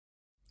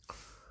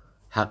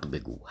حق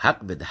بگو،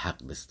 حق بده،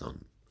 حق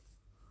بستان.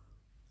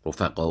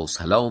 رفقا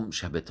سلام،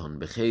 شبتان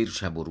بخیر،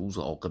 شب و روز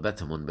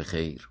عاقبتمان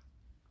بخیر.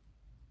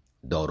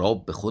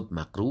 داراب به خود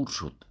مغرور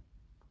شد.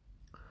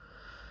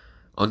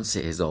 آن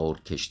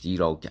 3000 کشتی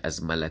را که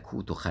از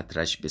ملکوت و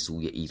خطرش به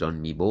سوی ایران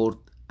می برد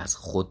از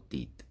خود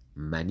دید،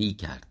 منی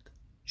کرد،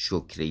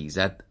 شکر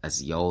ایزد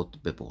از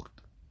یاد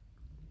ببرد.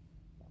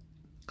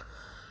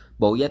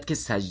 باید که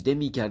سجده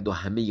می کرد و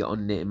همه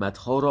آن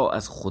نعمتها را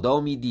از خدا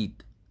می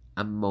دید،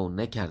 اما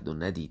نکرد و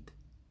ندید.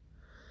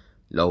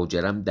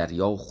 لاجرم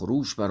دریا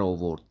خروش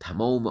برآورد،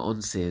 تمام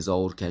آن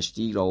 3000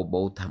 کشتی را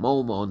با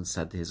تمام آن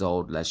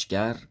 100,000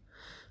 لشکر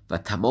و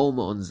تمام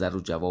آن زر و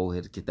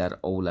جواهر که در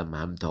عالم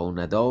همتا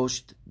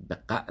نداشت به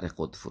قعر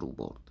خود فرو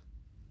برد.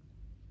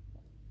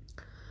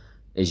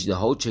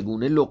 اژدها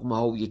چگونه لقمه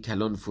های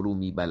کلان فرو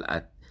می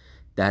بلعد،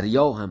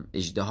 دریا هم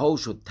اژدها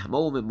شد،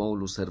 تمام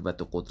مال و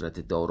ثروت و قدرت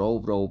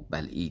داراب را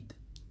بلعید.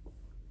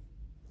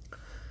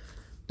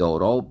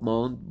 داراب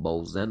ماند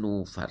با زن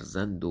و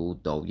فرزند و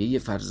دایه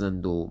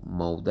فرزند و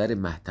مادر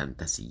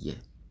مهتنتسیه.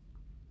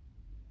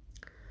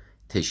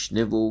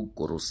 تشنه و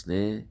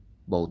گرسنه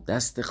با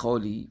دست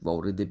خالی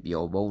وارد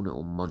بیابان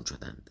عمان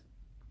شدند.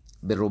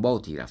 به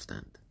رباطی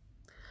رفتند.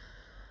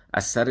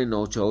 از سر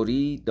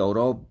ناچاری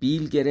داراب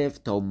بیل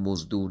گرفت تا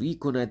مزدوری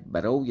کند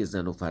برای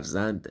زن و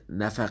فرزند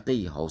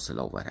نفقه‌ای حاصل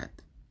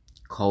آورد.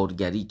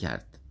 کارگری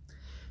کرد.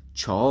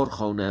 4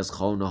 خانه از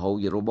خانه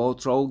های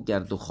رباط را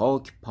گرد و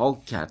خاک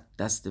پاک کرد.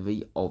 دست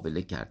وی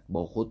آبله کرد.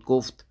 با خود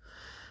گفت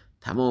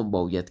تمام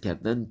باید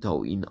کردن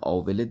تا این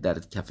آبله در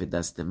کف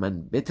دست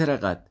من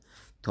بترقد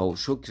تا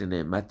شکر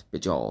نعمت به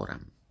جا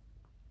آرم.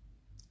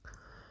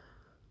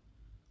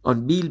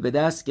 آن بیل به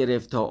دست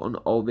گرفت تا آن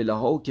آبله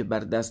ها که بر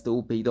دست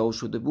او پیدا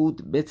شده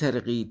بود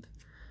بترقید.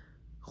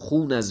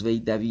 خون از وی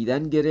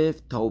دویدن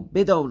گرفت تا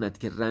بداند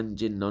که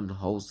رنج نان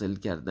حاصل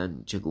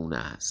کردن چگونه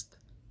است،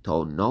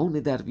 تا نان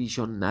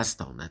درویشان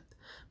نستاند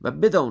و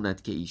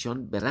بداند که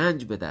ایشان به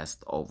رنج به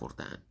دست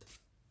آوردند.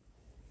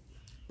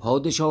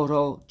 پادشاه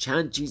را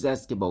چند چیز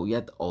است که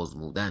باید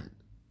آزمودن.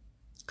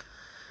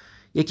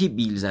 یکی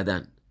بیل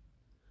زدن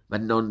و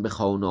نان به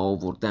خانه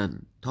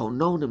آوردن تا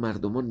نان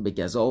مردمان به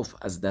گزاف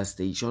از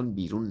دست ایشان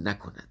بیرون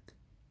نکند.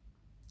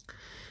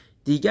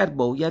 دیگر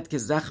باید که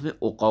زخم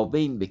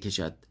عقابین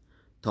بکشد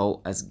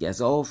تا از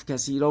گزاف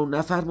کسی را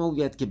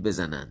نفرماید که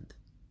بزنند.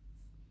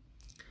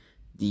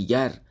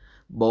 دیگر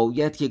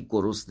باید که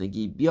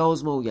گرسنگی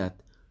بیازماید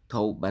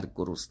تا بر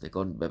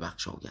گرسنگان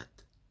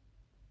ببخشاید.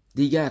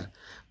 دیگر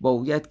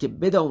باید که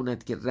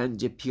بداند که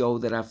رنج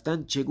پیاده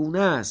رفتن چگونه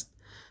است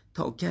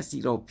تا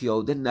کسی را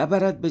پیاده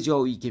نبرد به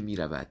جایی که می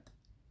رود.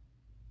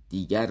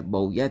 دیگر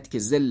باید که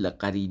ذل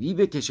غریبی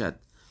بکشد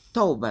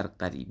تا بر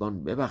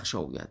غریبان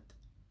ببخشاید.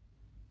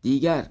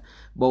 دیگر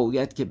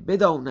باید که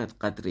بداند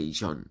قدر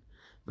ایشان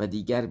و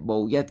دیگر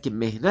باید که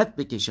مهنت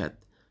بکشد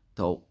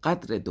تا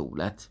قدر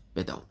دولت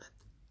بداند.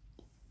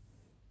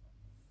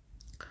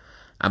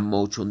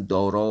 اما چون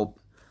داراب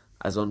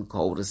از آن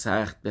کار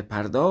سخت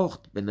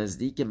بپرداخت، به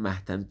نزدیک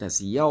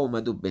مهتنتسیه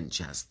آمد و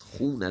بنشست.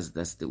 خون از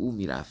دست او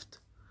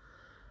میرفت.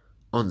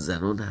 آن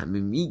زنان همه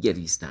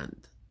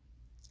میگریستند.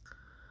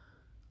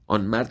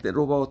 آن مرد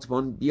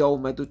رباطبان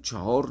بیامد و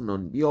 4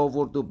 نان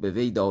بیاورد و به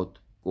وی داد.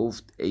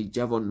 گفت ای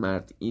جوان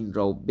مرد این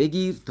را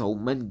بگیر تا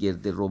من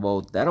گرد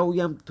رباط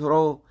درآیم تو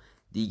را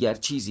دیگر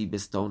چیزی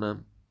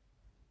بستانم.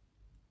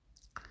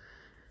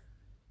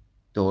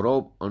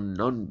 داراب آن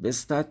نان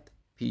بستد،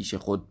 پیش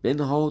خود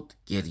بنهاد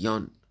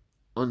گریان.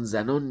 آن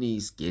زنان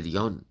نیز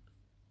گریان.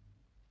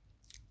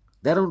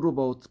 در آن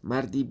رباط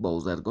مردی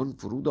بازرگان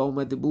فرود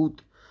آمده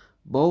بود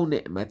با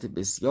نعمت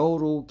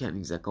بسیار و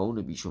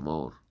کنیزکان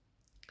بیشمار.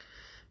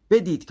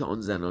 بدید که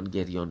آن زنان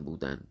گریان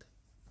بودند.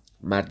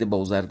 مرد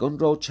بازرگان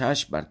را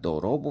چشم بر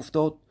داراب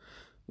افتاد،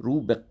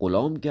 رو به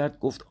غلام کرد.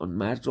 گفت آن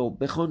مرد را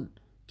بخوان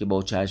که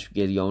با چشم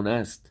گریان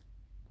است،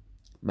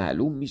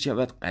 معلوم می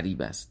شود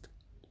غریب است.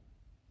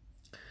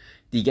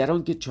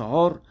 دیگران که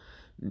 4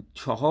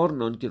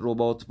 نان که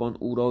رباطبان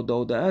او را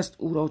داده است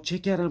او را چه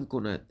کرم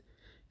کند؟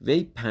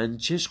 وی 5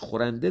 چش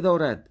خورنده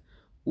دارد،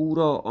 او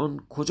را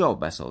آن کجا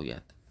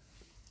بساید؟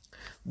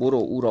 برو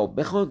او را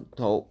بخوان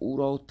تا او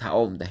را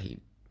طعام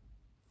دهیم.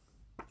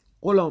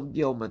 غلام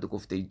بیامد و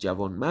گفت ای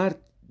جوان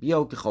مرد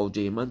بیا که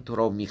خواجه من تو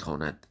را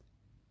میخواند.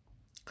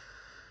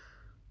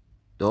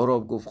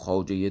 داراب گفت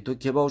خواجه تو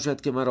که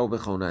باشد که مرا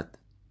بخواند؟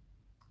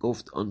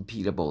 گفت آن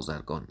پیر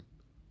بازرگان.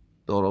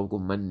 داراب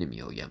گفت من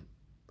نمیآیم.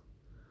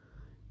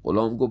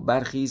 غلام گفت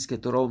برخیز که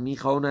تو را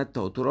میخواند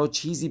تا تو را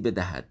چیزی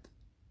بدهد.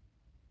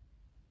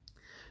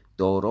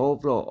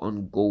 داراب را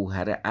آن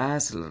گوهر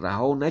اصل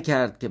رها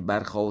نکرد که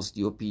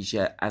برخاستی و پیش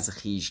از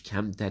خیش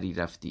کمتری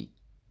رفتی.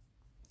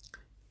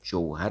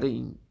 جوهر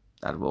این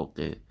در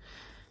واقع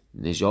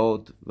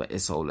نژاد و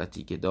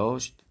اصالتی که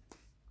داشت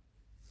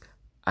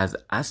از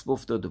اسب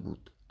افتاده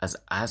بود، از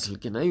اصل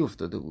که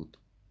نیفتاده بود.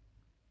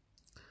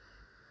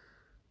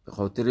 به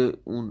خاطر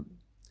اون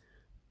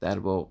در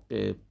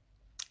واقع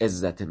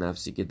عزت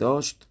نفسی که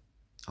داشت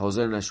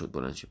حاضر نشد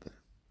بلند شه بره.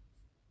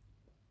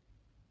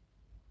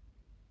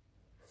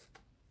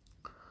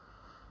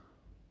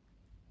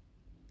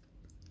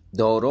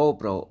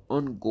 داراب را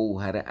آن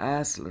گوهر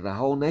اصل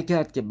رها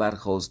نکرد که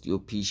برخاستی و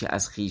پیش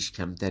از خویش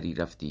کمتری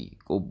رفتی.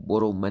 گفت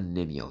برو من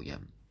نمی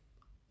آیم.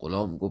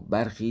 غلام گفت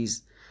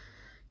برخیز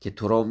که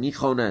تو را می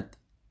خواند.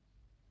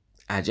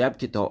 عجب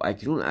که تا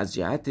اکنون از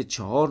جهت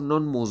 4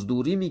 نان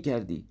مزدوری می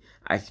کردی،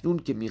 اکنون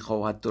که می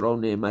خواهد تو را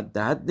نعمت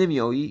دهد نمی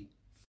آیی؟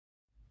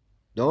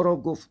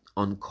 داراب گفت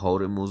آن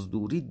کار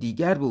مزدوری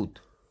دیگر بود.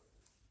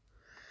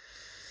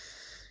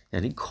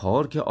 یعنی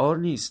کار که عار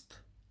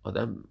نیست،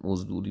 آدم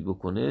مزدوری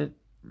بکنه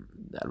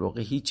در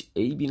واقع هیچ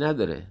عیبی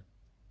نداره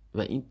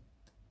و این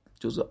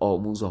جزء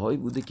آموزه هایی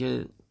بوده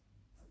که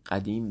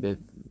قدیم به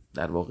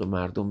در واقع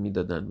مردم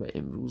میدادن و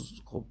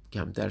امروز خب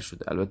کمتر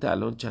شده. البته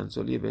الان چند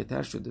سالیه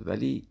بهتر شده،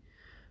 ولی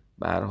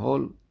به هر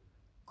حال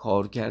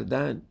کار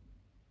کردن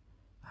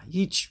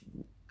هیچ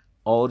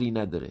عاری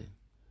نداره.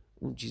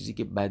 اون چیزی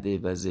که بده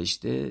و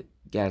زشته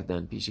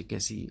گردن پیش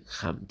کسی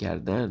خم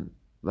کردن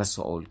و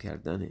سوال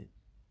کردنه.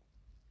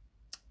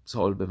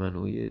 سوال به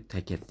معنای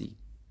تکدی.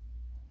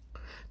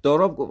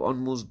 داراب گفت آن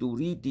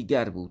مزدوری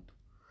دیگر بود.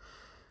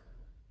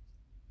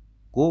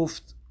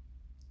 گفت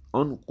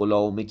آن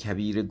غلام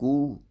کبیر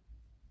گو،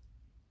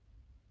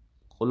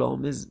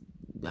 غلام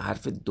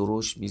حرف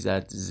درشت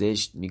میزد،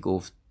 زشت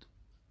میگفت،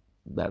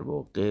 در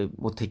واقع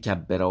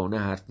متکبرانه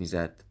حرف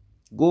میزد.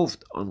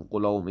 گفت آن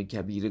غلام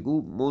کبیر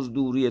گو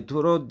مزدوری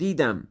تو را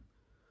دیدم.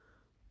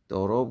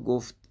 داراب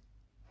گفت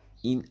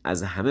این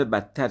از همه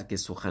بدتر که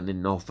سخن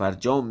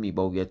نافرجام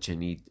میباید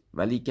شنید،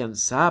 ولیکن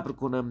صبر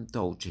کنم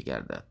تا چه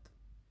گردد.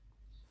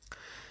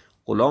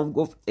 غلام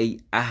گفت ای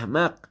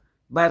احمق،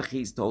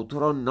 برخیز تا تو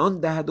را نان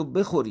دهد و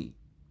بخوری.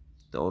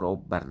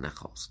 داراب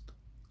برنخاست.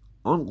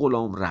 آن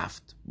غلام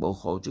رفت. با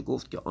خواجه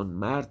گفت که آن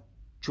مرد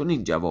چون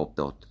این جواب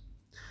داد.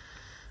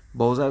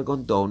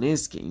 بازرگان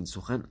دانست که این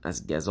سخن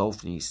از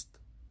گزاف نیست.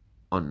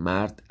 آن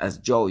مرد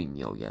از جایی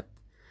می آید.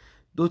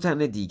 2 تن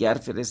دیگر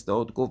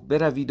فرستاد، گفت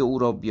بروید و او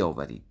را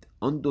بیاورید.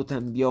 آن 2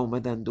 تن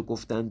بیامدند و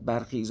گفتند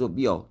برخیز و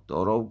بیا.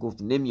 داراب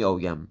گفت نمی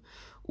آیم.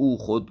 او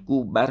خود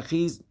گو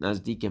برخیز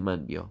نزدیک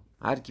من بیا،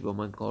 هر کی با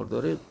من کار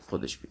داره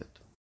خودش بیاد.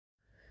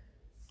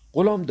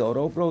 غلام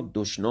داراب را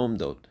دشنام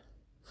داد.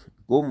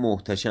 گفت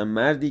محتشم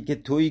مردی که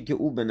تویی که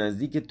او به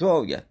نزدیک تو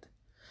آید،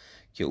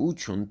 که او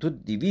چون تو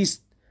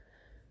 200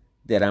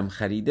 درم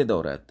خریده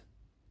دارد.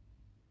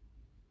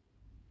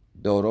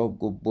 داراب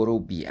گفت برو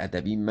بی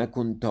ادبی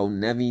مکن تا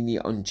نوینی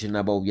آنچه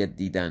نباید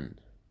دیدن.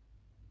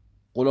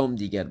 غلام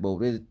دیگر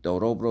باره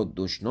داراب را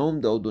دشنام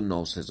داد و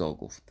ناسزا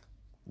گفت.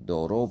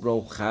 داراب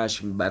را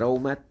خشم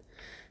برآمد،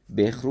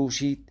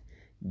 بخروشید،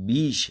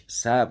 بیش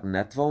صبر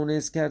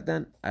نتوانست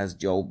کردن، از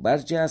جا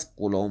برجست،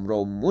 غلام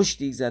را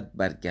مشتی زد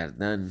بر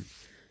گردن.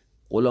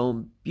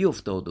 غلام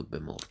بیفتاد و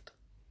بمرد.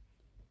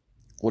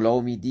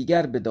 غلامی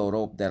دیگر به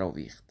داراب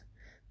درآویخت،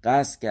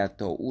 قصد کرد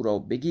تا او را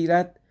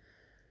بگیرد.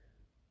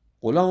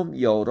 غلام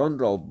یاران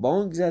را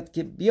بانگ زد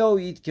که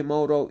بیایید که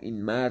ما را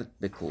این مرد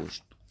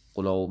بکشت.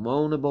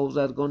 غلامان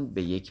بازرگان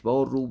به یک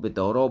بار رو به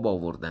داراب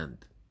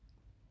آوردند.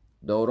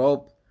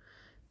 داراب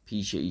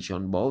پیش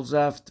ایشان باز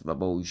رفت و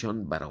با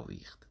ایشان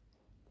برآویخت.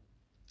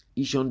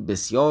 ایشان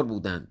بسیار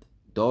بودند،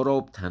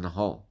 داراب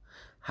تنها،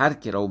 هر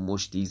که را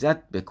مشتی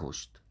زد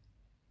بکشت.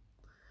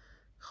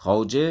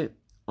 خواجه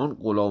آن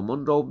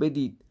غلامان را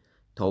بدید،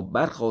 تا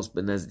برخاست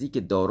به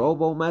نزدیک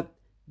داراب آمد.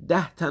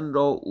 10 تن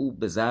را او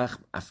به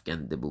زخم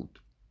افکنده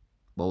بود.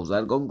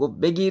 بازرگان گفت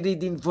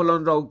بگیرید این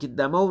فلان را که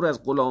دمار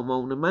از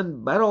غلامان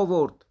من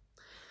برآورد.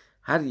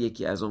 هر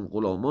یکی از آن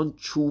غلامان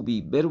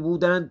چوبی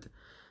بربودند،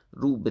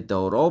 رو به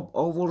داراب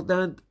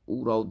آوردند،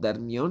 او را در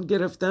میان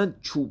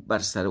گرفتند، چوب بر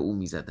سر او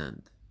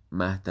میزدند.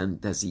 مهتن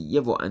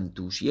تسیه و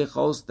انتوشیه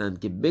خواستند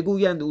که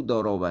بگویند او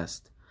داراب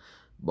است.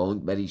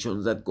 بانگ بر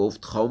ایشان زد،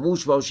 گفت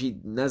خاموش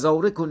باشید،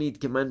 نظاره کنید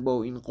که من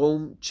با این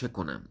قوم چه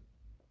کنم.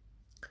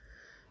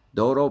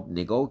 داراب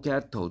نگاه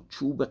کرد تا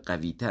چوب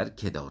قوی‌تر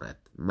که دارد.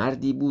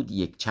 مردی بود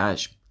 1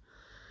 چشم،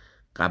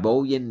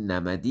 قبای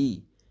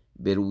نمدی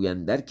به روی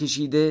اندر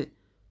کشیده.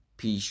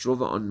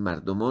 پیشرو آن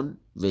مردمان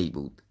وی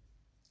بود،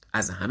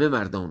 از همه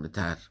مردانه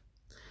تر.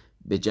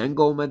 به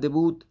جنگ آمده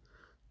بود.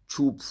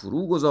 چوب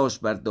فرو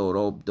گذاشت بر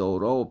داراب.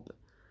 داراب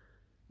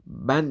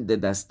بند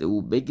دست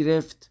او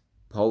بگرفت،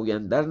 پای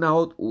اندر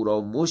نهاد، او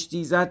را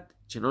مشتی زد،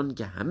 چنان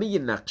که همه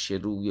نقش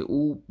روی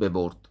او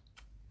ببرد.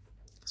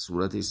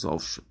 صورتش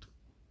صاف شد.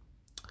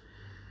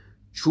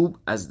 چوب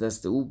از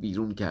دست او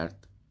بیرون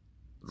کرد،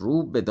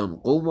 رو بدان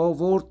قوم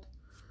آورد.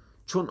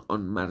 چون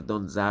آن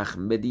مردان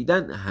زخم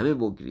بدیدند همه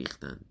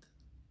بگریختند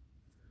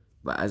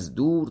و از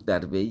دور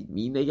در وی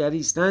می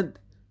نگریستند.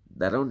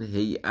 در آن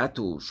هیئت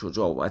و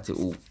شجاعت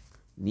او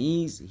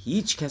نیز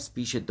هیچ کس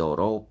پیش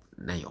داراب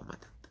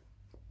نیامدند.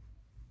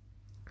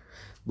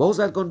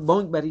 بازرگان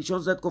بانگ بر ایشان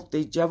زد، گفت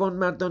ای جوان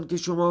مردان که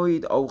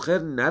شمایید، آخر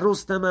نه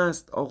رستم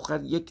است،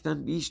 آخر 1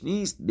 تن بیش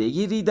نیست،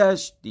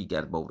 بگیریدش.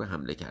 دیگر باره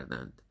حمله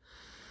کردند.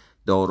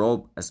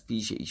 داراب از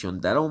پیش ایشان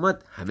در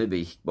آمد، همه به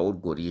یک بار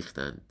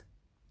گریختند،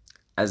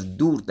 از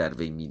دور در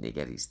وی می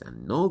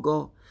نگریستند.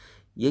 ناگاه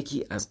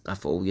یکی از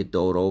قفای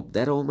داراب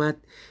در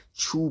آمد،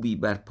 چوبی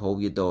بر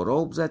پای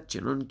داراب زد،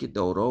 چنان که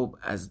داراب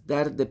از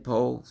درد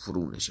پا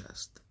فرو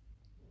نشست.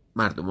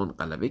 مردمان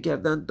غلبه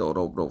کردند،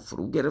 داراب را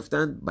فرو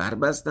گرفتند،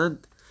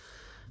 بربستند،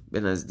 به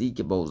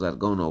نزدیک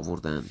بازرگان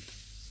آوردند.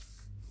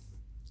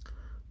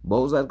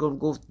 بازرگان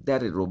گفت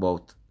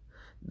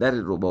در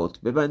رباط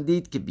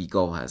ببندید که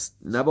بیگاه است،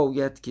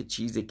 نباید که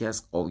چیز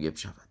کس غایب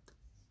شود.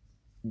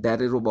 در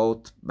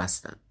رباط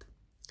بستند،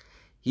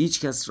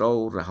 هیچ کس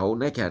را رها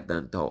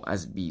نکردند تا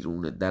از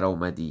بیرون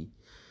درآمدی،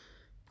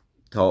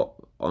 تا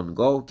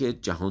آنگاه که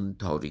جهان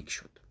تاریک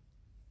شد.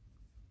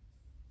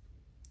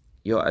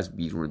 یا از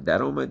بیرون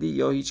درآمدی،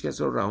 یا هیچ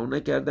کس را رها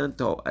نکردند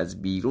تا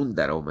از بیرون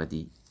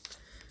درآمدی،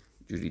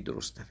 جوری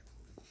درست تر.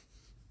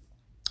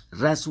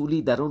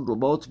 رسولی در آن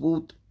رباط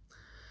بود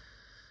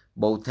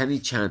با تنی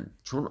چند،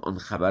 چون آن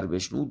خبر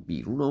بشنود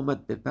بیرون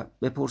آمد،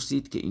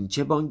 بپرسید که این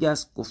چه بانگ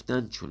است.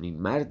 گفتند چون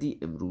این مردی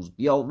امروز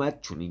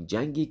بیامد، چون این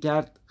جنگی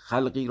کرد،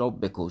 خلقی را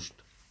بکشت.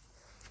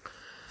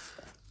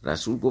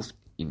 رسول گفت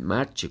این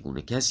مرد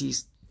چگونه کسی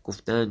است؟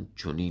 گفتند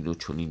چنین و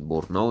چنین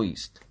برنایی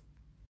است.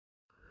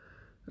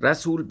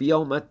 رسول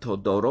بیامد تا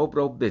داراب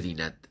را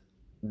ببیند،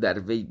 در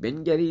وی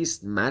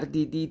بنگریست.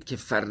 مردی دید که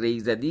فره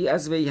ایزدی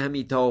از وی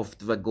همی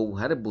تافت و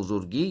گوهر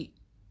بزرگی.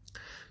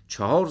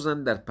 4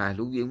 زن در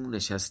پهلوی او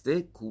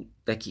نشسته،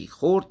 کودکی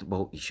خرد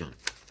با ایشان.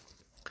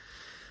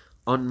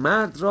 آن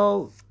مرد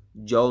را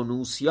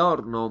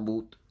جانوسیار نام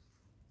بود.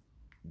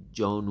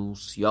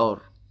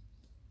 جانوسیار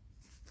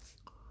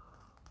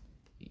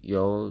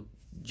یا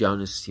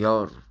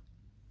جانسیار.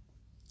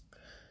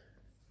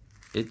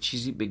 یه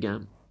چیزی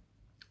بگم،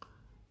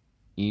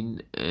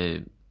 این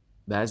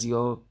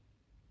بعضیا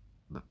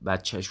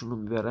بچهشون رو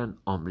میبرن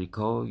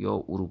آمریکا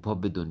یا اروپا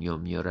به دنیا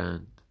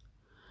میارن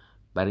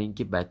برای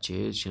اینکه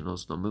بچه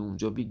شناسنامه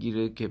اونجا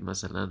بگیره که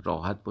مثلا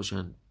راحت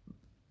باشن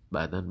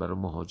بعدن برای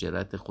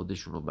مهاجرت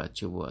خودشون و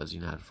بچه و از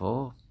این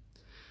حرفا.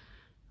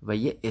 و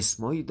یه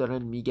اسمایی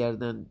دارن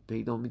میگردن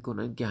پیدا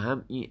میکنن که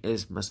هم این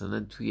اسم مثلا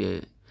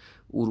توی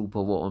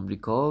اروپا و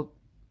آمریکا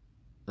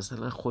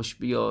مثلا خوش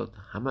بیاد،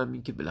 هم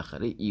این که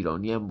بالاخره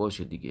ایرانی هم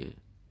باشه دیگه.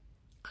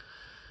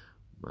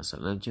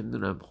 مثلا چه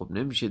میدونم، خب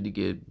نمیشه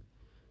دیگه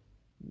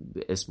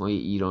اسمای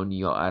ایرانی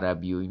یا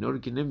عربی و اینا رو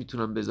که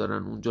نمیتونن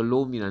بذارن اونجا،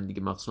 لو میرن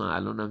دیگه. مخصوصا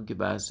الان هم که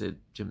بحث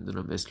چه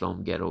میدونم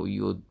اسلام گرایی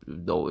و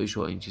داعش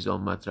و این چیزا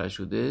مطرح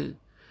شده،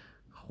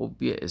 خب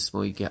یه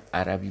اسمایی که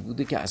عربی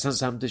بوده که اصلا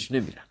سمتش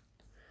نمیرن.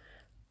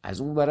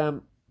 از اون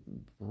برم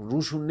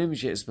روشون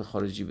نمیشه اسم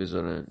خارجی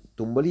بذارن،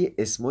 دنبال یه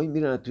اسمایی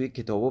میرن توی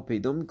کتابا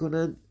پیدا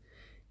میکنن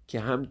که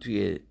هم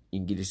توی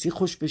انگلیسی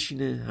خوش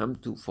بشینه، هم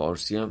تو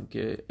فارسی هم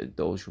که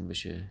ادعاشون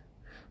بشه.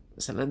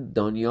 مثلا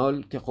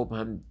دانیال که خب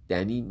هم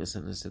دنی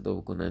مثلا صدا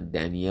بکنن،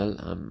 دانیال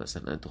هم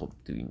مثلا خب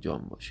تو اینجا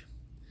هم باشه.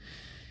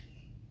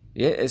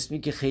 یه اسمی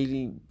که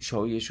خیلی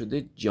شایع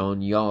شده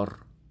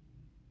جانیار،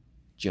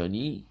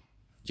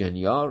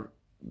 جانیار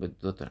به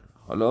دو تا.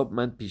 حالا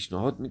من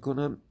پیشنهاد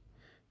میکنم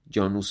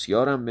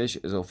جانوسیار هم بهش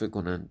اضافه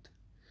کنند.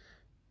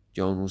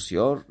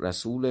 جانوسیار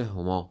رسول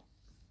هما.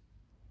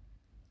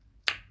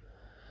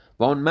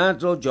 و آن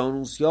مرد را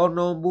جانوسیار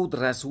نام بود،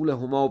 رسول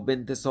هما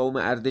بنت سام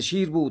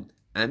اردشیر بود.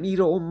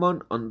 امیر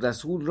عمان آن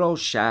رسول را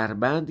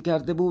شهربند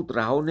کرده بود،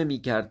 رها نمی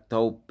کرد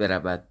تا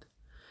برود.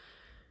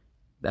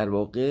 در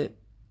واقع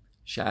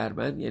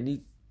شهربند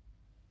یعنی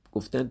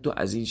گفتن تو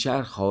از این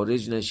شهر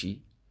خارج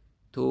نشی،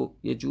 تو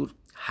یه جور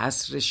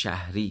حصر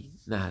شهری،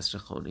 نه حصر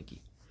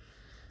خانگی.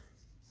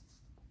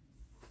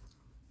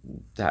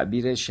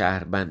 تعبیر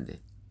شهربنده.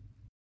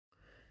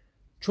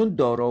 چون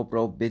داراب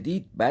را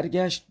بدید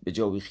برگشت، به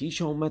جای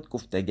خویش آمد،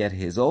 گفت اگر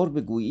 1000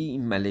 بگویی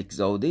این ملک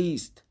زاده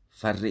است،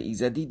 فر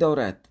ایزدی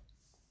دارد.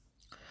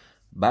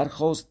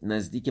 برخاست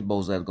نزدیک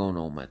بازرگان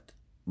آمد.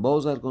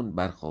 بازرگان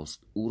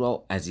برخاست او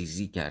را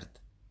عزیزی کرد،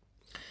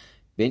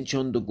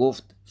 بنشاند و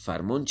گفت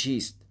فرمان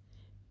چیست؟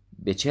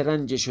 به چه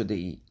رنجه شده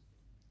ای؟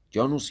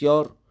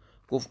 جانوسیار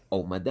گفت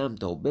آمدم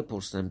تا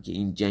بپرسم که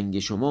این جنگ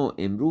شما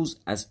امروز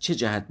از چه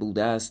جهت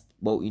بوده است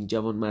با این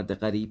جوان مرد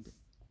غریب.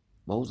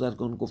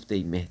 بازرگان گفت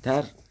ای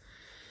مهتر،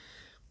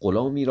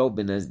 غلامی را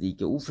به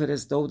نزدیک او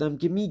فرستادم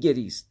که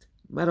میگریست،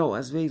 مرا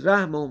از وی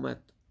رحم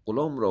آمد.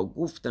 غلام را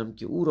گفتم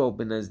که او را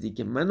به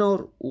نزدیک من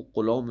آر، او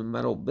غلام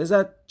مرا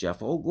بزد،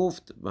 جفا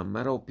گفت و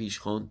مرا پیش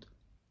خواند.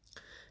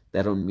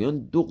 در آن میان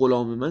 2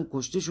 غلام من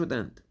کشته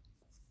شدند.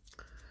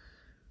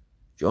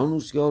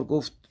 جانوسیار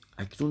گفت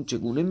اکنون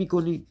چگونه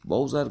میکنی؟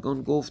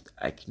 بازرگان گفت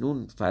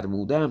اکنون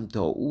فرمودم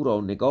تا او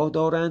را نگاه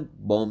دارند،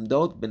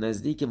 بامداد به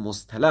نزدیک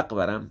مستلق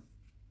برم.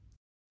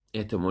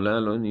 احتمالا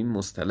الان این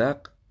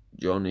مستلق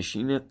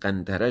جانشین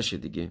قنطرش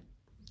دیگه،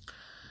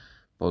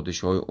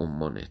 پادشاه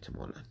عمان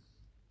احتمالا.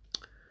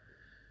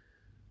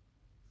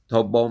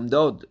 تا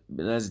بامداد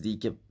به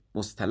نزدیک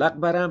مستلق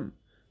برم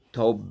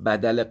تا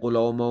بدل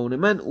غلامان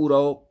من او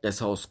را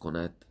قصاص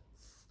کند.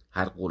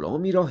 هر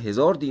غلامی را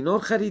 1000 دینار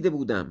خریده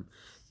بودم،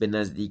 به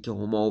نزدیک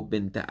هما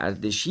بنت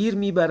اردشیر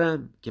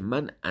میبرم که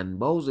من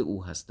انباز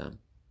او هستم،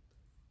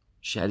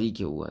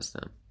 شریک او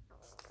هستم.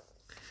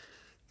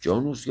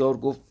 جانوسیار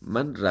گفت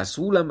من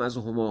رسولم از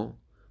هما،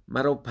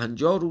 مرا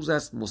 50 روز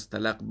است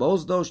مستلق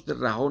باز داشته،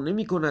 رها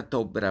نمی کند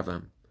تا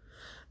بروم.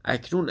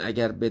 اکنون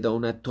اگر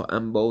بداند تو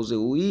انباز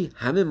اویی،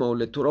 همه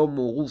مال تو را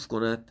موقوف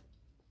کند.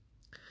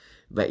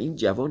 و این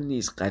جوان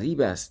نیز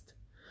غریب است،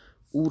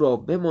 او را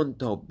بمان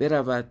تا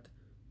برود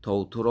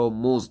تا تو را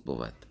مزد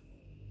بود.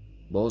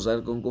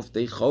 بازرگان گفت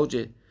ای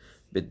خواجه،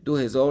 به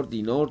 2000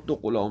 دینار 2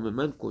 غلام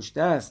من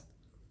کشته است،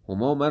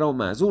 هما مرا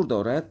معذور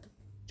دارد؟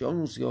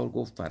 جانوسیار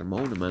گفت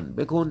فرمان من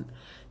بکن،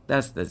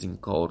 دست از این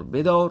کار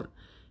بدار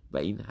و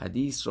این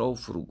حدیث را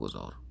فرو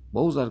گذار.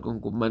 بازرگان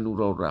گفت من او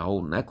را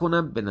رها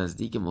نکنم، به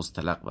نزدیک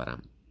مستلق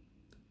برم.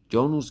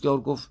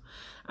 جانوسیار گفت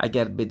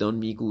اگر بدان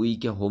میگویی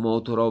که هما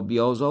تو را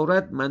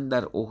بیازارد، من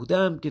در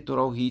عهده‌ام که تو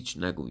را هیچ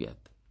نگوید.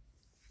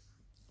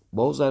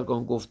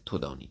 بازرگان گفت تو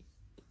دانی.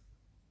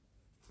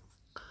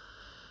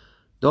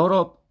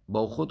 داراب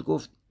با خود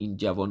گفت این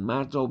جوان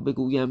مرد را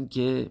بگویم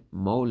که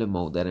مال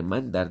مادر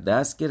من در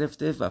دست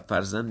گرفته و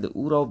فرزند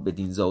او را به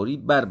دینزاری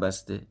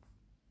بربسته.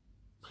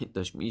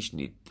 داشت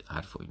میشنید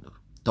حرف و اینا رو.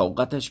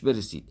 طاقتش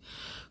برسید.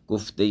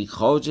 گفت ای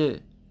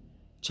خواجه،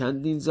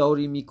 چندین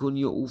زاری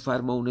میکنی و او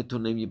فرمان تو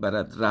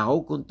نمیبرد، رها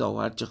کن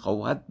تا هرچه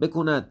خواهد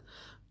بکند،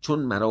 چون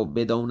مرا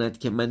بداند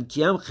که من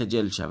کیم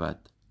خجل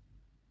شود.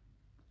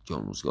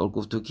 جانوسیار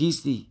گفت تو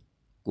کیستی؟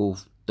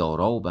 گفت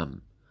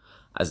دارابم،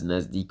 از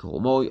نزدیک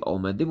همای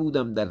آمده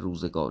بودم در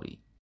روزگاری.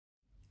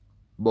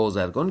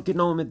 بازرگان که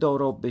نام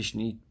داراب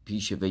بشنید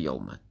پیش وی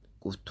آمد.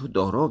 گفت تو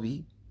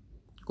دارابی؟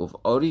 گفت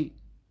آری.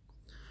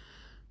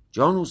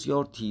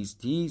 جانوسیار تیز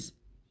تیز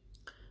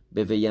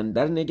به وی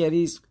اندر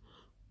نگریست.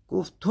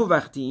 گفت تو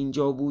وقتی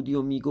اینجا بودی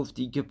و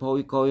میگفتی که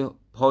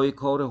پای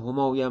کار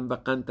همایم و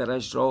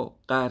قنطرش را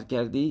قهر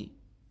کردی؟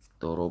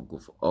 داراب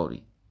گفت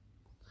آری.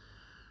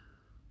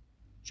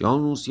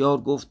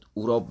 جانوسیار گفت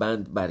او را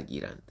بند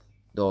برگیرند.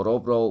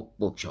 داراب را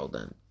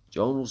بگشادند.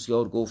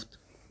 جانوسیار گفت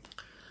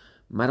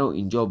مرا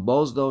اینجا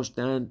باز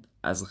داشتند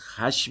از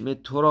خشم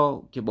تو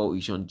را که با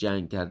ایشان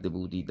جنگ کرده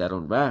بودی در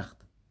آن وقت.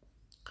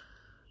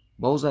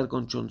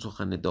 بازرگان چون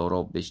سخن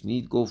داراب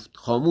بشنید گفت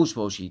خاموش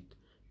باشید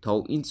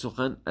تا این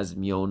سخن از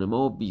میان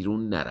ما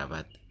بیرون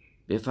نرود.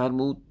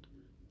 بفرمود،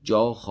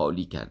 جا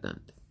خالی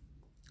کردند.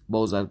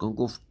 بازرگان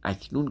گفت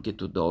اکنون که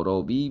تو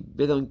دارابی،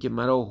 بدان که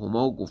مرا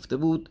هما گفته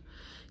بود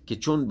که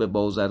چون به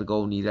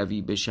بازرگانی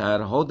روی به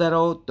شهرها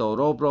درآ،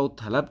 داراب را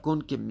طلب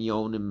کن که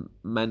میان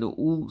من و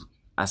او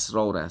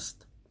اسرار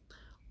است.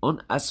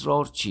 آن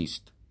اسرار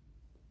چیست؟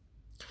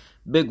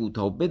 بگو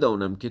تا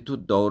بدانم که تو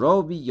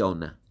دارابی یا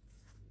نه.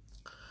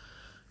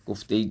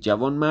 گفته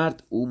جوان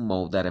مرد او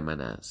مادر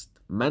من است،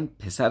 من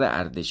پسر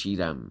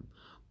اردشیرم.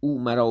 او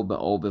مرا به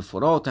آب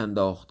فرات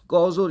انداخت،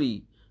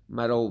 گازری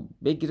مرا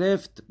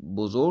بگرفت،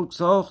 بزرگ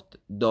ساخت،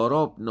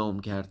 داراب نام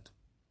کرد.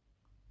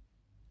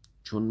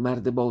 چون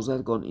مرد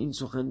بازرگان این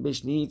سخن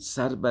بشنید،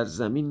 سر بر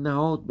زمین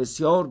نهاد،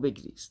 بسیار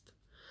بگریست.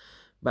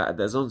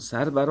 بعد از آن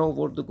سر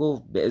برآورد و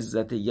گفت به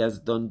عزت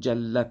یزدان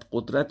جلت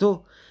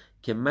قدرتو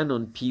که من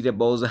آن پیر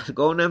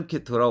بازرگانم که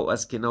تو را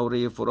از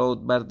کناره فرات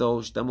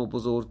برداشتم و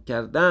بزرگ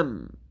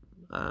کردم.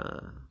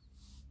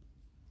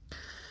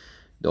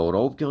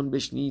 داراب که آن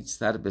بشنید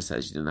سر به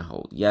سجده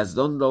نهاد،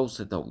 یزدان را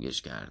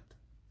ستایش کرد.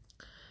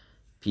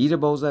 پیر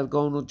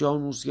بازرگان و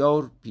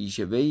جانوسیار پیش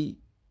وی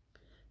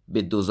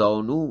به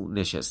دوزانو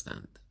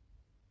نشستند.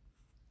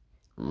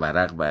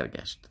 ورق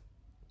برگشت.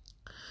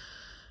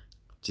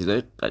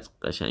 چیزای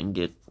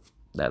قشنگ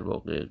در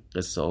واقع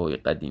قصه های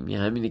قدیمی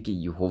همینه که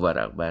یهو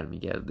ورق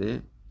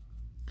برمیگرده.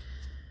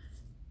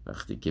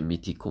 وقتی که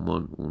میتی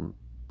کمان اون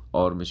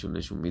آرمشو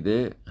نشون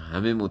میده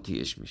همه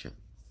مطیعش میشن.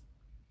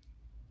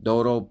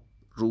 داراب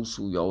رو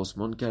سوی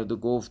آسمان کرد و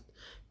گفت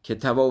که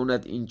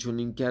تواند این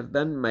چنین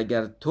کردن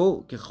مگر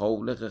تو که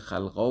خالق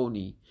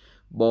خلقانی.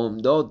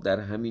 بامداد در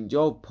همین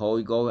جا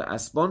پایگاه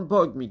اسبان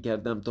پاک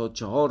میکردم تا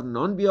 4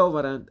 نان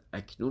بیاورند،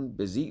 اکنون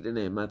به زیر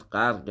نعمت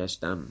غرق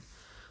گشتم.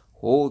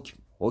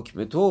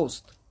 حکم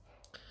توست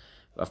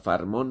و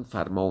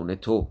فرمان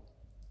تو.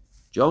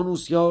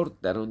 جانوسیار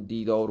در آن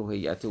دیدار و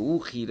هیئت او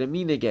خیره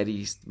می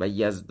نگریست و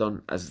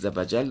یزدان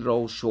عزوجل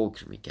را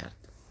شکر می کرد.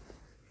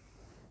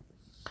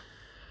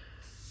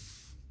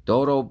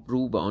 داراب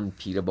رو به آن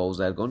پیر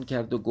بازرگان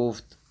کرد و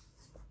گفت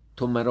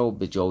تو مرا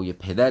به جای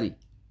پدری،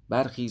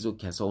 برخیز و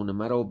کسان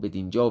مرا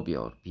بدینجا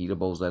بیار. پیر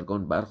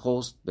بازرگان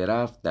برخاست،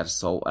 برفت. در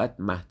ساعت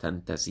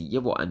مهتنتسیه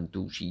و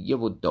انتوشیه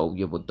و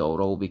دایه و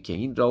داراب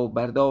کهین را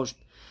برداشت،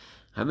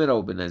 همه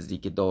را به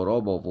نزدیک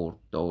داراب آورد.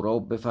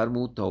 داراب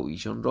بفرمود تا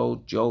ایشان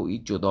را جایی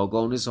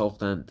جداگانه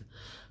ساختند،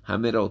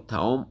 همه را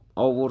طعام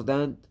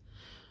آوردند،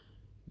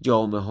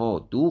 جامه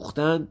ها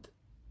دوختند،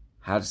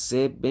 هر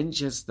سه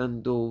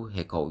بنشستند و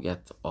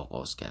حکایت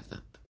آغاز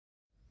کردند.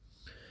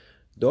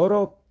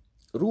 داراب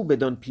رو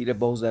بدان پیر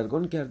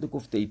بازرگان کرد و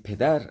گفت ای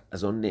پدر،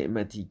 از آن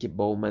نعمتی که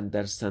با من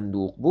در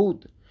صندوق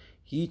بود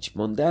هیچ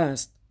مانده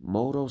است.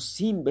 ما را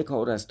سیم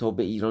بکار است تا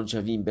به ایران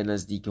شویم به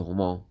نزدیک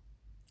هما.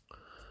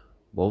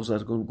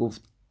 بازرگان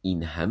گفت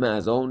این همه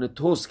از آن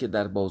توست که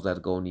در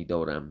بازرگانی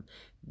دارم.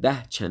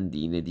 10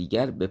 چندین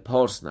دیگر به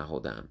پارس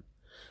نهادم.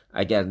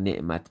 اگر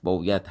نعمت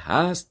باید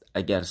هست،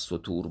 اگر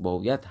ستور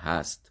باید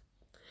هست.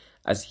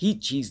 از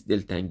هیچ چیز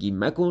دلتنگی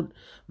مکن.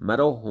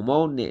 مرا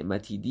هما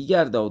نعمتی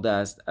دیگر داده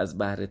است از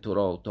بهر تو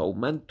را تا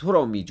من تو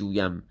را می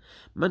جویم.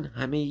 من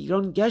همه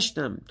ایران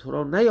گشتم، تو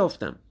را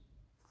نیافتم.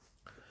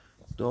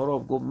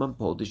 داراب گفت من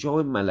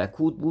پادشاه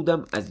ملکوت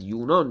بودم از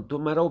یونان، تو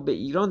مرا به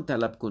ایران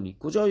طلب کنی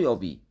کجا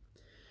یابی؟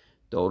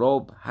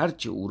 داراب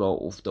هرچه او را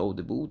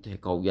افتاده بود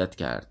حکایت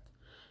کرد.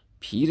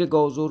 پیر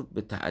گازر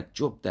به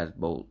تعجب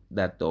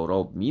در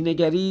داراب می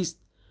نگریست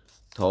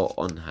تا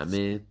آن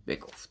همه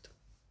بگفت.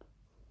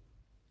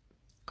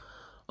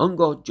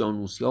 آنگاه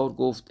جانوسیار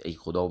گفت ای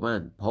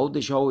خداوند،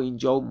 پادشاه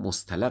اینجا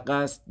مستلق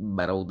است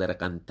برادر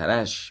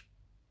قنطرش.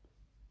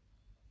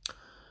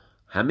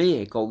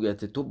 همه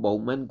حکایت تو با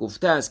من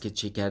گفته است که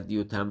چه کردی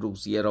و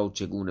طمروسیه را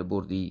چگونه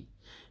بردی.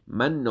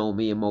 من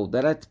نامه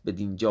مادرت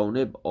بدین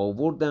جانب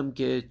آوردم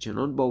که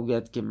چنان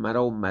باید که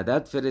مرا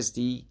مدد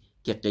فرستی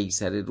که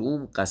قیصر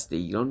روم قصد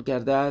ایران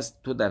کرده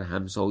است. تو در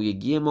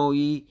همسایگی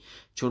مایی،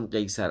 چون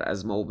قیصر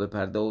از ما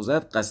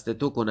بپردازد قصد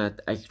تو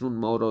کند. اکنون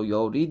ما را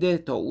یاری ده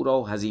تا او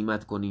را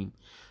هزیمت کنیم.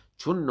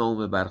 چون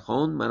نامه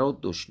برخواند مرا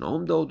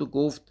دشنام داد و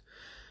گفت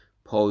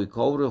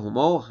پایکار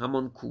هما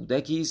همان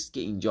کودکی است که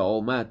اینجا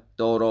آمد.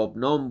 داراب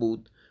نام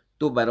بود.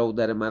 دو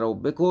برادر مرا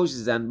بکش،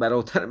 زن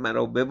برادر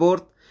مرا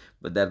ببرد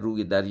و در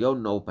روی دریا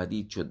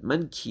ناپدید شد.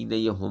 من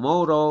کینه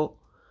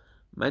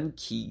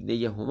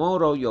هما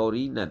را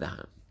یاری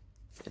ندهم.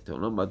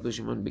 احتمالاً باید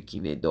باشه من به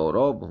کینه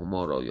داراب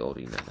هما را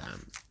یاری ندهم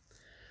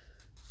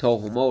تا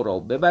هما را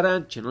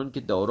ببرند، چنان که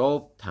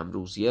داراب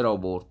طمروسیه را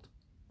برد.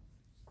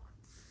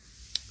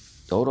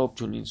 داراب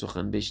چون این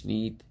سخن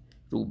بشنید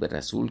رو به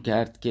رسول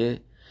کرد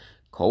که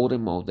کار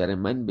مادر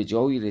من به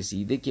جایی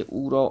رسیده که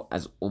او را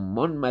از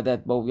عمان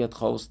مدد باید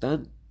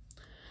خواستن.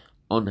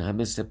 آن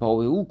همه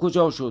سپاه او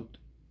کجا شد؟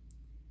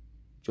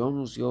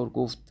 جانوسیار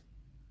گفت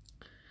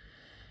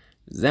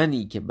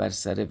زنی که بر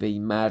سر وی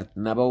مرد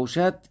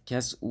نباشد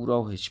کس او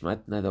را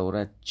حشمت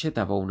ندارد. چه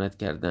تواند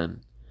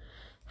کردن؟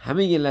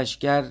 همه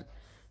لشکر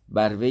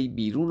بر وی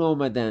بیرون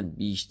آمدند،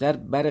 بیشتر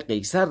بر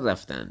قیصر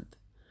رفتند.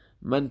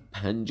 من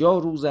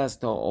 50 روز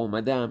است تا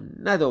آمدم،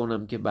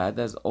 ندانم که بعد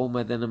از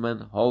آمدن من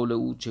حال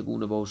او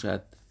چگونه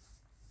باشد.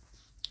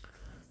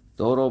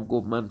 داراب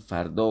گفت من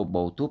فردا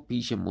با تو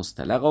پیش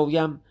مستلق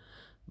آیم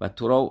و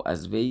تو را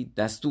از وی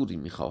دستوری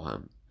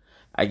میخواهم.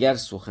 اگر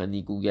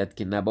سخنی گوید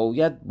که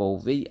نباید، با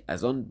وی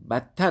از آن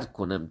بدتر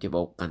کنم که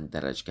با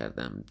قنطرش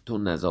کردم. تو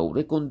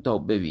نظاره کن تا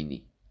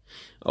ببینی.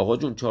 آقا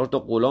جون 4 تا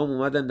غلام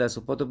اومدن دست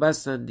و پاتو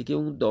بستن دیگه.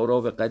 اون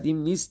داراب قدیم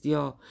نیست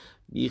یا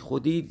بی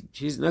خودی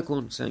چیز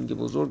نکن، سنگ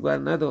بزرگ بر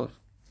ندار.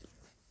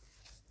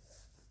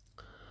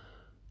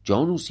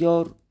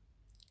 جانوسیار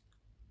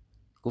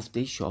گفت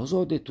ای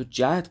شاهزاده، تو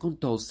جهد کن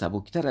تا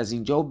سبکتر از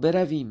اینجا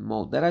برویم،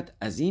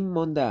 مادرت عظیم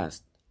مانده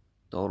است.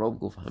 داراب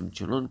گفت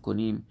همچنان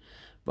کنیم.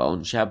 و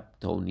آن شب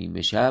تا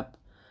نیمه شب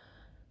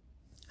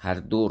هر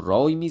دو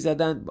رای می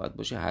زدند، باید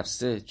باشه هر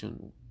سه، چون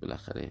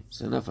بالاخره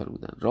 3 نفر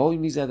بودن، رای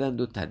می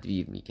زدند و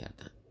تدبیر می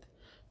کردند.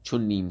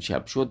 چون نیم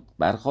شب شد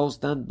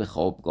برخاستند، به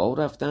خوابگاه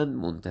رفتند،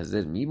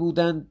 منتظر می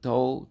بودند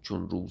تا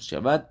چون روز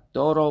شود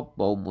داراب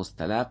با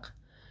مستلق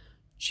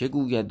چه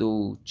گوید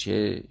و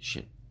چه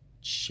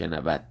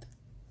شنود.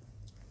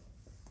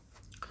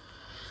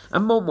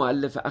 اما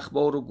مؤلف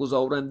اخبار و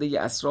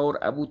گزارنده اسرار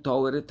ابو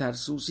طاهر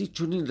ترسوسی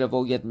چنین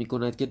روایت می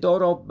کند که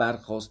داراب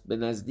برخاست، به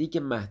نزدیک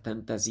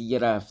مهتنتسیه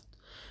رفت.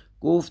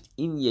 گفت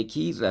این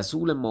یکی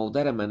رسول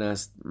مادر من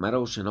است.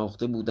 مرا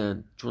شناخته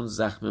بودند، چون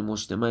زخم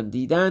مشت من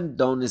دیدند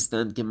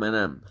دانستند که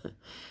منم.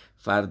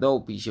 فردا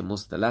پیش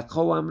مستلق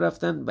خواهم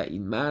رفتن و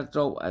این مرد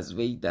را از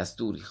وی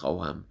دستوری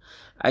خواهم.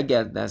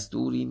 اگر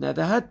دستوری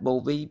ندهد با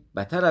وی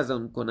بتر از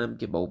آن کنم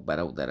که با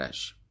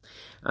برادرش.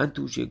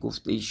 انتوشه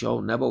گفت ای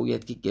شاه،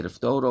 نباید که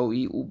گرفتار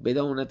آیی، او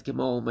بداند که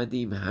ما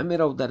آمدیم همه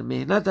را در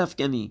مهنت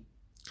افکنی.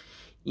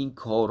 این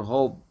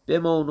کارها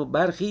بمان و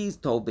برخیز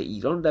تا به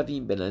ایران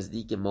رویم به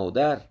نزدیک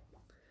مادر.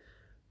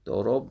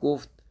 داراب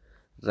گفت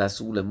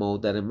رسول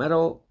مادر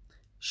مرا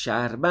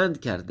شهربند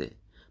کرده.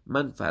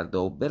 من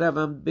فردا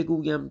بروم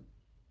بگویم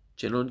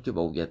چنان که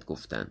باید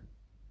گفتن.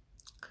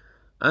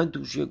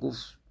 انتوشه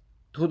گفت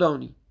تو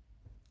دانی.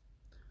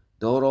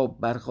 داراب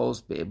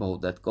برخاست به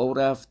عبادتگاه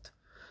رفت،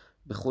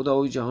 به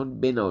خدای جهان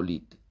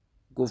بنالید.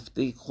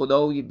 گفته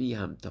خدای بی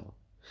همتا،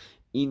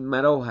 این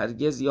مرا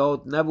هرگز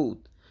یاد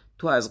نبود.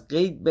 تو از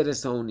غیب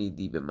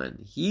برسانیدی به من،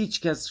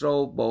 هیچ کس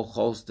را با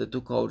خواست تو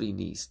کاری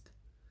نیست.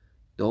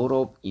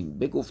 داراب این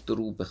بگفت و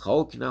رو به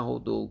خاک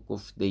نهاد و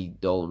گفت ای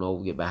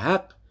دانای به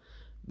حق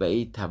و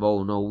ای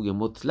توانای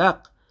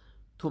مطلق،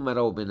 تو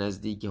مرا به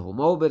نزدیک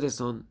هما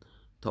برسان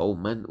تا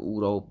من او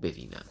را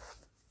ببینم.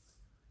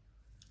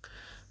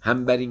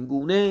 هم بر این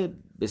گونه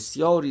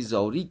بسیاری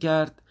زاری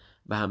کرد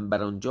و هم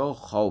بر آنجا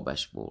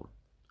خوابش برد.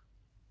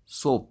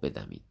 صبح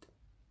بدمید.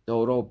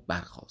 داراب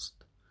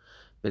برخاست،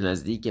 به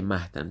نزدیک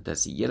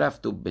مهتنتسیه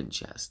رفت و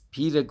بنشست.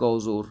 پیر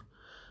گازر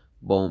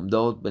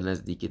بامداد به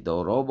نزدیک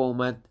داراب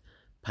آمد،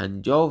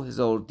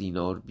 50,000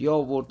 دینار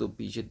بیاورد و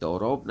پیش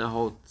داراب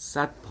نهاد.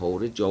 100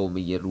 پاره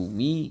جامه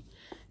رومی،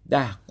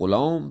 10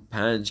 غلام،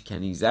 5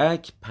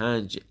 کنیزک،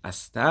 5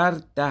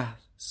 استر، 10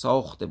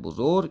 ساخت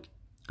بزرگ،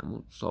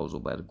 همون ساز و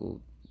برگ و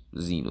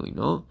زین و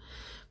اینا.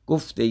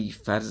 گفت ای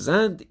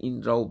فرزند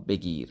این را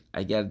بگیر،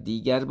 اگر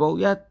دیگر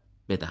باید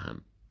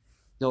بدهم.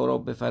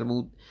 داراب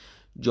بفرمود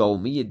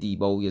جامه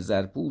دیبای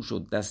زرپوش و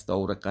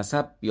دستار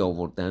قصب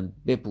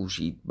بیاوردند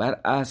بپوشید.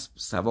 بر اسب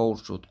سوار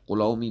شد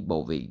غلامی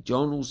با وی.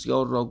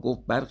 جانوسیار را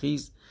گفت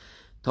برخیز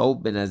تا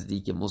به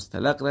نزدیک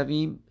مستلق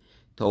رویم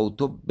تا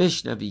تو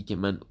بشنوی که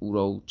من او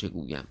را چه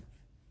گویم.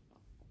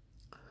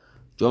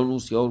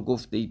 جانوسیار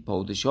گفت ای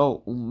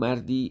پادشاه، او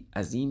مردی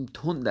عظیم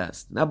تند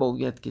است،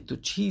 نباید که تو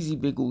چیزی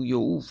بگویی و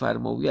او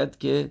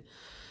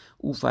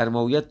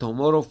فرماید تا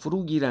ما را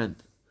فرو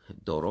گیرند.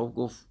 دارا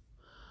گفت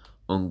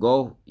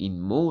آنگاه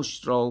این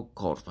مشت را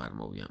کار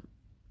فرمایم.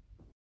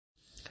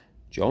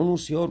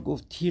 جانوسیار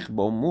گفت تیغ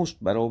با مشت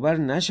برابر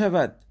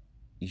نشود،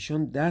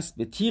 ایشان دست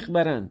به تیغ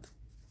برند.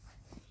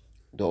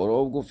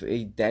 دارا گفت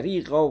ای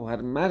دریغا،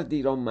 هر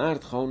مردی را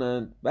مرد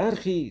خوانند،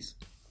 برخیز.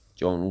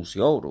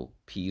 جانوسیار و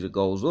پیر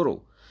گازر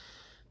و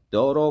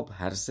داراب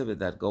هر سه به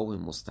درگاه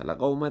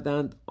مستلق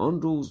آمدند.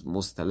 آن روز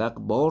مستلق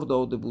بار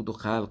داده بود و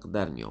خلق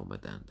در می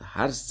آمدند.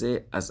 هر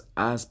سه از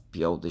اسب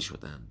پیاده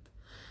شدند،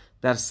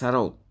 در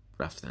سرا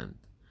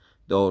رفتند.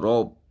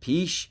 داراب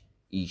پیش،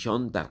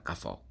 ایشان در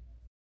قفا.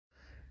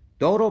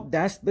 داراب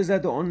دست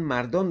بزد و آن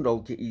مردان را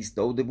که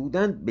ایستاده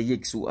بودند به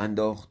یک سو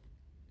انداخت.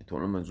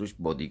 احتمالاً منظورش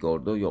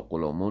بادیگاردا یا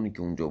غلامانی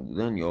که اونجا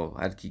بودن یا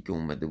هر کی که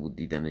اومده بود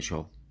دیدن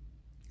شاه.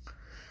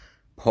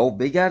 پا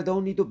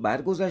بگردانید و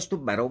برگذشت و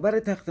برابر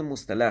تخت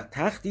مستلق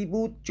تختی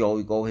بود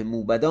جایگاه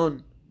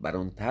موبدان. بر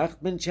آن تخت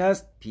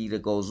بنشست، پیر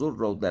گازر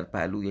را در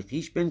پهلوی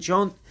خیش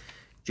بنشاند.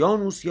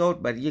 جانوسیار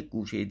بر یک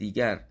گوشه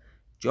دیگر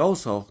جا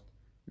ساخت،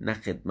 نه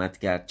خدمت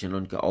کرد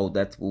چنان که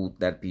عادت بود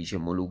در پیش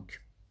ملوک.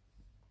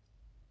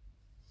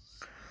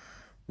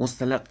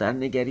 مستلق در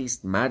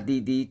نگریست،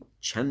 مردی دید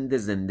چند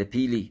زنده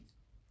پیلی،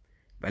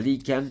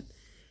 ولیکن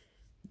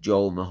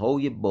جامه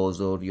های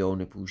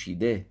بازاریان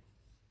پوشیده.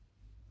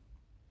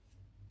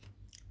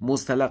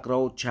 مستلق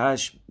را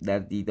چشم در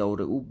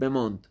دیدار او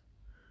بماند.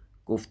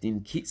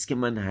 گفتیم کیست که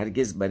من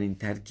هرگز بر این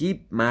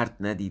ترکیب مرد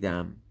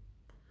ندیدم.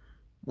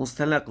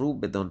 مستلق رو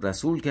بدان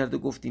رسول کرد و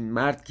گفت این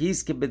مرد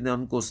کیست که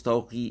بدان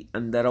گستاخی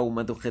اندر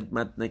آمد و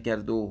خدمت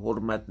نکرد و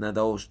حرمت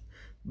نداشت،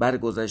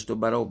 برگذشت و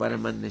برابر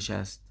من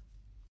نشست.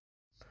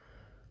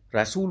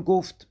 رسول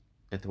گفت،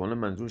 احتمالا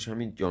منظورش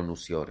همین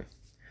جانوسیاره،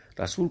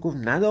 رسول گفت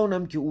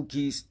ندانم که او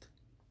کیست.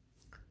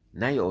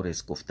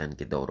 نیارست گفتن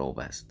که داراب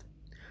است.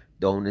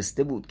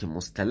 دانسته بود که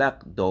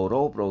مستلق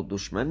داراب را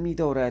دشمن می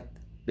دارد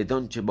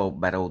بدان چه با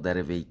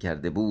برادر وی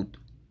کرده بود،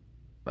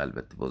 و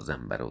البته با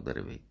زن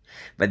برادر وی.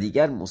 و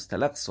دیگر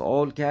مستلق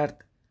سوال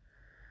کرد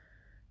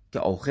که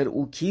آخر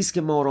او کیست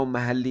که ما را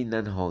محلی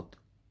ننهاد.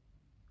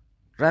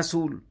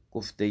 رسول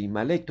گفته ای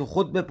ملک تو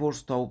خود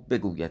بپرس تا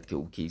بگوید که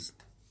او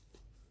کیست.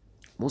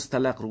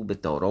 مستلق رو به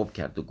داراب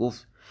کرد و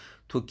گفت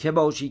تو که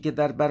باشی که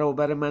در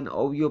برابر من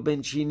آیی و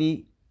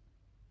بنشینی؟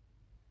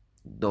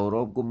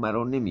 داراب گفت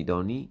مرا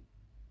نمیدانی؟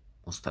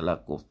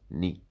 مستلق گفت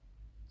نی.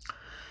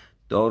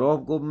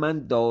 داراب گفت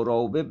من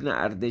داراب ابن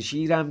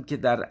اردشیرم که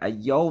در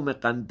ایام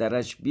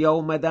قندرش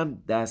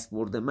بیامدم، دست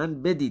برد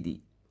من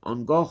بدیدی،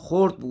 آنگاه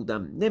خرد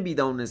بودم،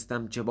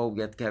 نمیدانستم چه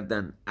باید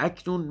کردن.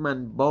 اکنون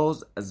من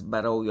باز از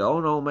برای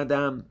آن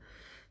آمدم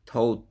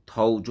تا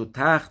تاج و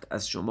تخت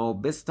از شما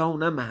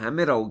بستانم،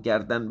 همه را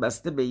گردن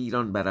بسته به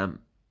ایران برم.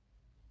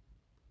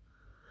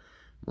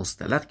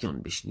 مستلق که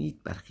آن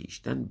بشنید بر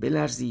خویشتن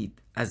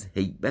بلرزید از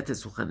هیبت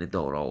سخن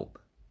داراب.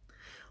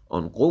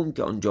 آن قوم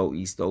که آنجا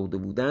ایستاده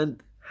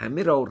بودند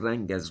همه را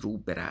رنگ از رو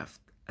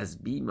برفت،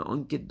 از بیم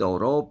آنکه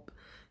داراب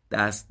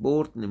دست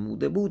برد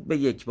نموده بود به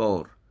یک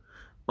بار.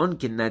 آن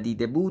که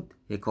ندیده بود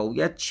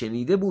حکایت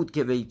شنیده بود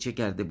که وی چه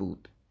کرده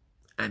بود.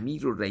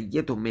 امیر و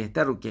رعیت و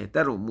مهتر و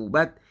کهتر و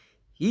موبد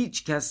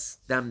هیچ کس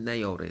دم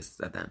نیارست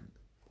زدن.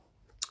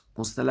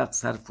 مستلق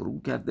سر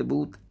فرو کرده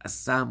بود از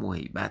سهم و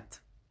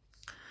هیبت.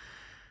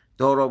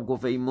 داراب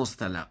گفت ای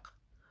مستلق،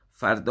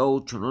 فردا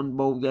چنان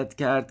باید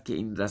کرد که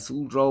این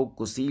رسول را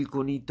گسیل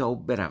کنی تا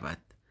برود،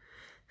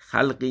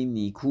 خلقی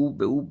نیکو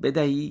به او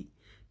بدهی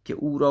که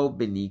او را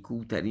به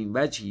نیکوترین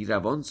وجهی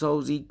روان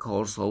سازی،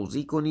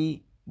 کارسازی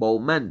کنی، با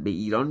من به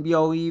ایران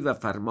بیایی و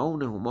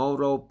فرمان هما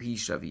را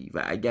پیش روی،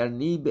 و اگر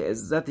نی به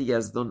عزت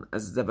یزدان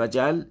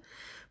عزوجل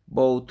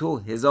با تو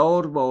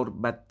 1000 بار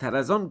بدتر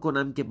از آن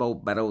کنم که با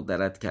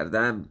برادرت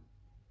کردم.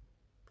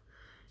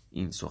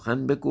 این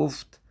سخن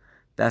بگفت،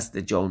 دست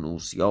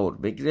جانوسیار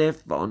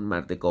بگرفت و آن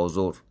مرد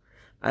گازر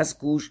از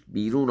کوشک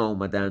بیرون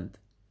آمدند.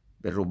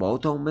 به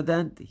رباط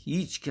آمدند،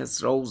 هیچ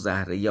کس را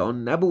زهره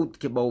آن نبود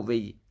که با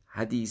وی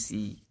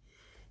حدیثی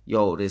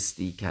یا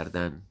رستی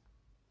کردن.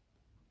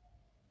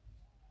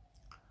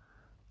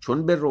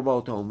 چون به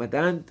رباط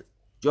آمدند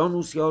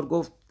جانوسیار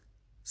گفت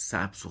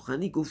صعب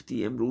سخنی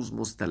گفتی امروز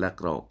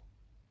مستلق را.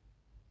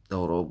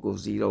 داراب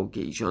گفت زیرا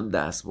که ایشان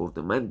دست برد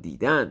من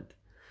دیدند،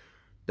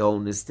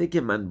 دانسته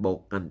که من با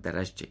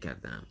قندرش چه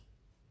کردم.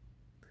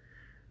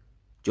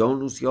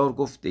 جانوسیار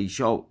گفت ای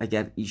شاه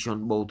اگر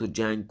ایشان با تو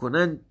جنگ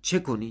کنند چه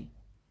کنی؟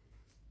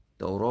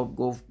 داراب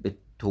گفت به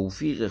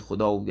توفیق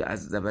خدای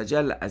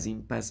عزوجل از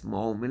این پس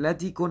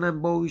معاملتی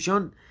کنم با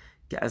ایشان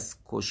که از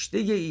کشته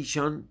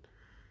ایشان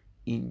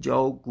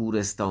اینجا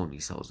گورستانی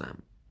سازم.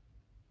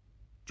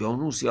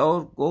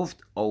 جانوسیار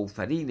گفت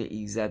آفرین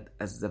ایزد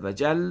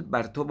عزوجل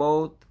بر تو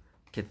باد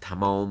که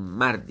تمام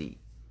مردی.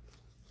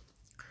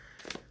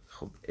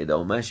 خب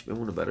ادامهش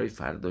بمونه برای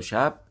فردا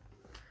شب.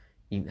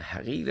 این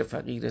حقیر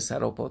فقیر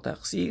سراپا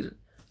تقصیر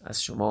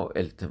از شما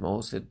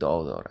التماس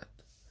دعا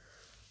دارد،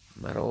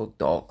 مرا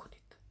دعا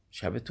کنید.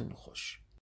 شبتون خوش.